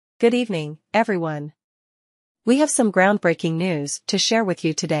Good evening, everyone. We have some groundbreaking news to share with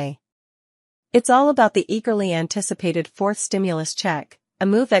you today. It's all about the eagerly anticipated fourth stimulus check, a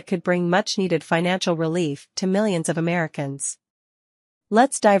move that could bring much-needed financial relief to millions of Americans.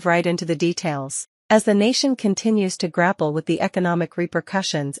 Let's dive right into the details. As the nation continues to grapple with the economic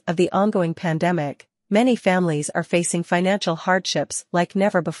repercussions of the ongoing pandemic, many families are facing financial hardships like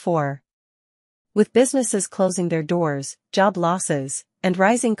never before. With businesses closing their doors, job losses, and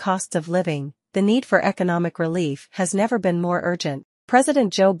rising costs of living, the need for economic relief has never been more urgent.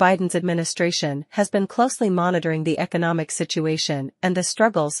 President Joe Biden's administration has been closely monitoring the economic situation and the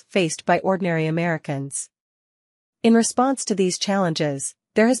struggles faced by ordinary Americans. In response to these challenges,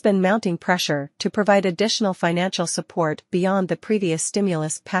 there has been mounting pressure to provide additional financial support beyond the previous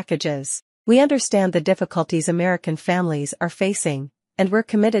stimulus packages. We understand the difficulties American families are facing, and we're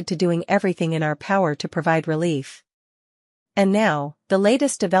committed to doing everything in our power to provide relief. And now, the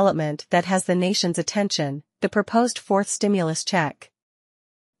latest development that has the nation's attention, the proposed fourth stimulus check.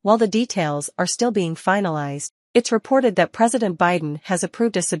 While the details are still being finalized, it's reported that President Biden has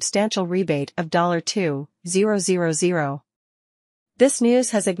approved a substantial rebate of $2,000. This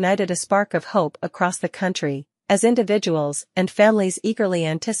news has ignited a spark of hope across the country, as individuals and families eagerly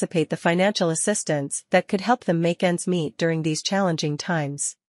anticipate the financial assistance that could help them make ends meet during these challenging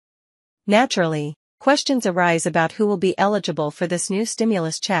times. Naturally, questions arise about who will be eligible for this new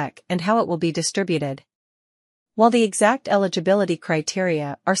stimulus check and how it will be distributed. While the exact eligibility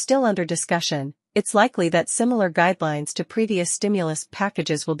criteria are still under discussion, it's likely that similar guidelines to previous stimulus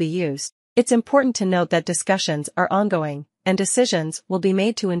packages will be used. It's important to note that discussions are ongoing, and decisions will be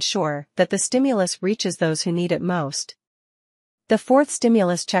made to ensure that the stimulus reaches those who need it most. The fourth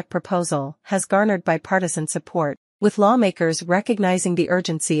stimulus check proposal has garnered bipartisan support, with lawmakers recognizing the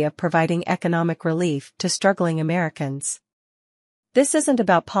urgency of providing economic relief to struggling Americans. This isn't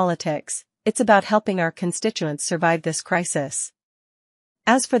about politics, it's about helping our constituents survive this crisis.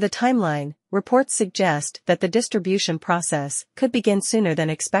 As for the timeline, reports suggest that the distribution process could begin sooner than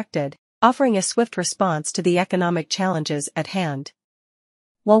expected, offering a swift response to the economic challenges at hand.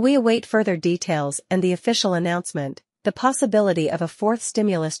 While we await further details and the official announcement, the possibility of a fourth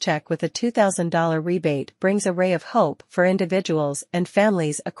stimulus check with a $2,000 rebate brings a ray of hope for individuals and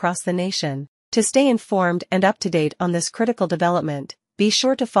families across the nation. To stay informed and up to date on this critical development, be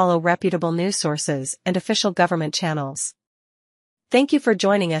sure to follow reputable news sources and official government channels. Thank you for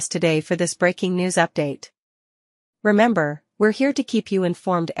joining us today for this breaking news update. Remember, we're here to keep you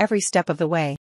informed every step of the way.